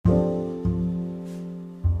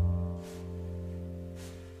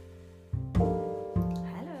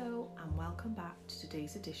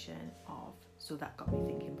today's edition of So That Got Me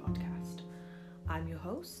Thinking podcast. I'm your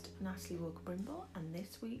host, Natalie Walker-Brimble, and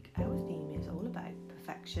this week our theme is all about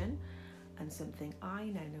perfection and something I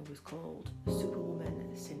now know is called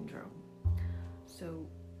Superwoman syndrome. So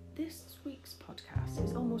this week's podcast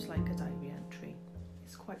is almost like a diary entry.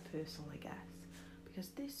 It's quite personal, I guess, because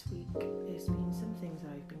this week there's been some things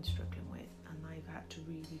that I've been struggling with and I've had to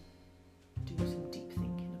really do some deep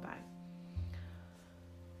thinking about.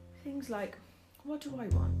 Things like, what do I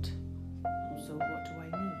want? Also, what do I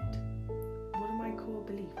need? What are my core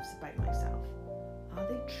beliefs about myself? Are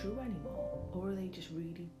they true anymore, or are they just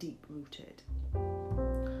really deep-rooted?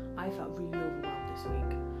 I felt really overwhelmed this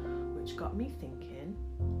week, which got me thinking,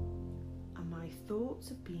 and my thoughts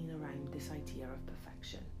have been around this idea of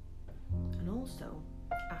perfection, and also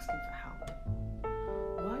asking for help.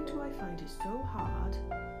 Why do I find it so hard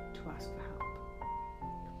to ask for help?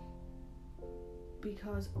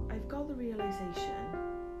 Because I've got the realisation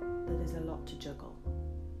that there's a lot to juggle,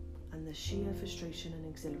 and the sheer frustration and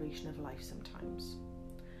exhilaration of life sometimes.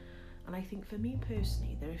 And I think for me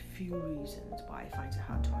personally, there are a few reasons why I find it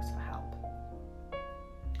hard to ask for help.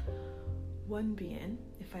 One being,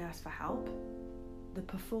 if I ask for help, the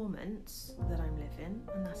performance that I'm living,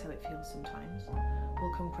 and that's how it feels sometimes,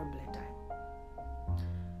 will come crumbling down.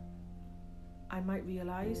 I might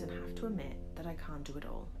realise and have to admit that I can't do it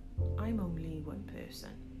all. I'm only one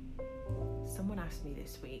person. Someone asked me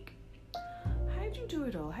this week, how do you do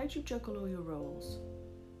it all? How do you juggle all your roles?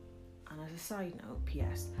 And as a side note,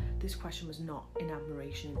 P.S., this question was not in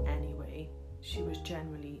admiration in any way. She was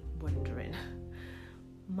generally wondering.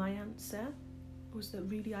 My answer was that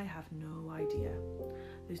really I have no idea.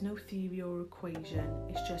 There's no theory or equation,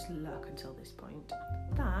 it's just luck until this point.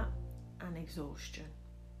 That and exhaustion.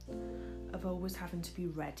 Of always having to be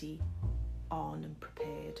ready, on and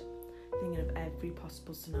prepared, thinking of every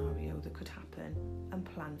possible scenario that could happen and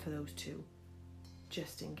plan for those too,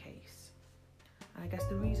 just in case. And I guess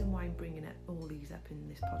the reason why I'm bringing all these up in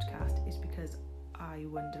this podcast is because I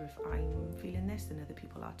wonder if I'm feeling this and other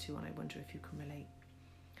people are too, and I wonder if you can relate.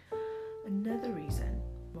 Another reason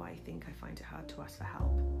why I think I find it hard to ask for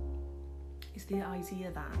help is the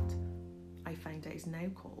idea that I find out is now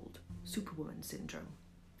called Superwoman syndrome.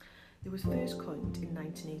 It was first coined in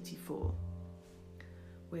 1984,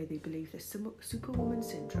 where they believe that Superwoman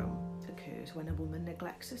syndrome occurs when a woman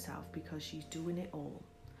neglects herself because she's doing it all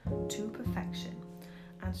to perfection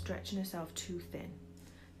and stretching herself too thin.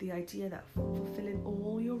 The idea that fulfilling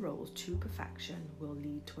all your roles to perfection will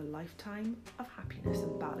lead to a lifetime of happiness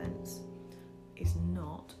and balance is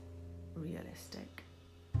not realistic.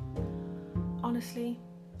 Honestly,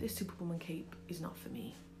 this Superwoman cape is not for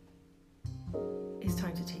me. It's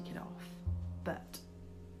time to take it off, but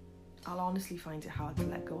I'll honestly find it hard to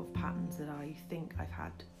let go of patterns that I think I've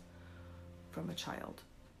had from a child,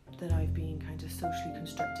 that I've been kind of socially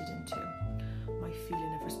constructed into, my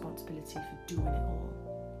feeling of responsibility for doing it all.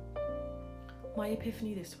 My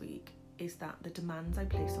epiphany this week is that the demands I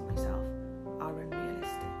place on myself are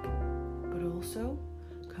unrealistic, but also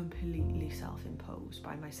completely self-imposed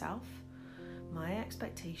by myself, my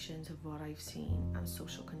expectations of what I've seen, and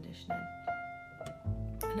social conditioning.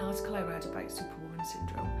 An article I read about Superwoman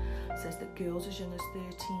syndrome says that girls as young as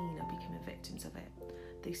 13 are becoming victims of it.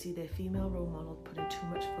 They see their female role model putting too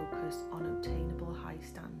much focus on obtainable high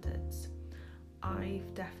standards.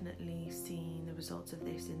 I've definitely seen the results of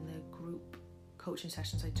this in the group coaching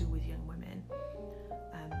sessions I do with young women,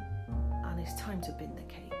 and it's time to bin the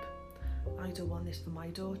cape. I don't want this for my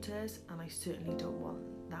daughters, and I certainly don't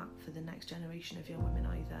want that for the next generation of young women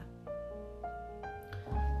either.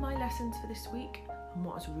 My lessons for this week, and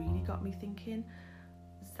what has really got me thinking,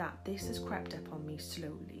 is that this has crept up on me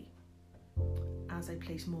slowly as I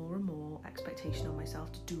place more and more expectation on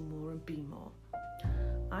myself to do more and be more.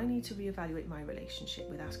 I need to reevaluate my relationship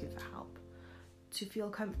with asking for help, to feel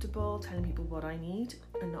comfortable telling people what I need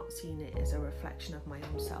and not seeing it as a reflection of my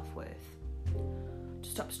own self-worth, to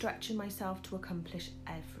stop stretching myself to accomplish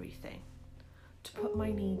everything, to put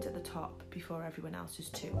my needs at the top before everyone else's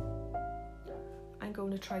too. I'm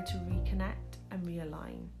going to try to reconnect and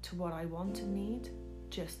realign to what I want and need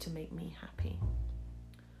just to make me happy.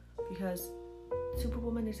 Because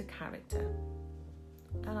Superwoman is a character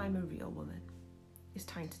and I'm a real woman. It's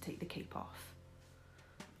time to take the cape off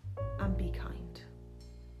and be kind,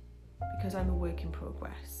 because I'm a work in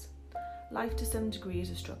progress. Life to some degree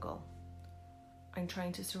is a struggle. I'm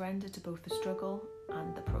trying to surrender to both the struggle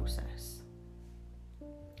and the process.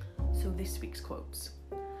 So this week's quotes.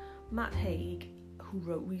 Matt Haig, who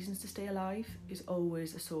wrote Reasons to Stay Alive, is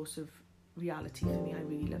always a source of reality for me. I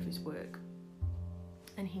really love his work.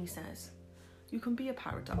 And he says, you can be a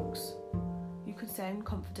paradox. You can sound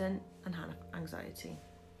confident and have anxiety.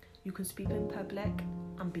 You can speak in public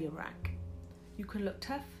and be a wreck. You can look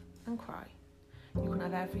tough and cry. You can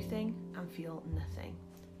have everything and feel nothing.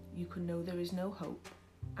 You can know there is no hope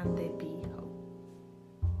and there be hope.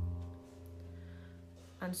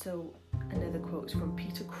 And so another quote is from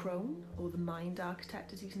Peter Crone, or the Mind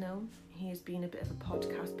Architect as he's known. He has been a bit of a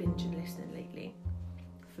podcast binge and listening lately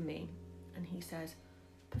for me. And he says,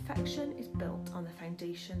 perfection is built on the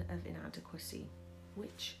foundation of inadequacy,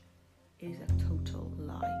 which is a total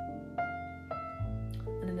lie.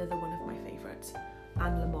 And another one of my favourites,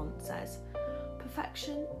 Anne Lamont says,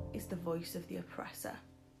 perfection is the voice of the oppressor,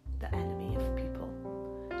 the enemy of people.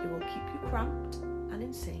 It will keep you cramped and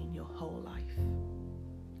insane your whole life.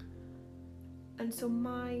 And so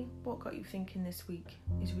what got you thinking this week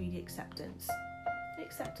is really acceptance. The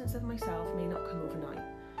acceptance of myself may not come overnight,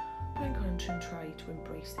 but I'm going to try to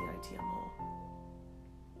embrace the idea more.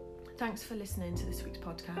 Thanks for listening to this week's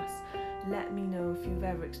podcast. Let me know if you've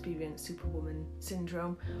ever experienced Superwoman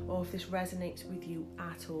syndrome, or if this resonates with you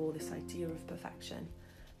at all, this idea of perfection.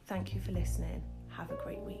 Thank you for listening. Have a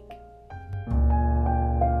great week.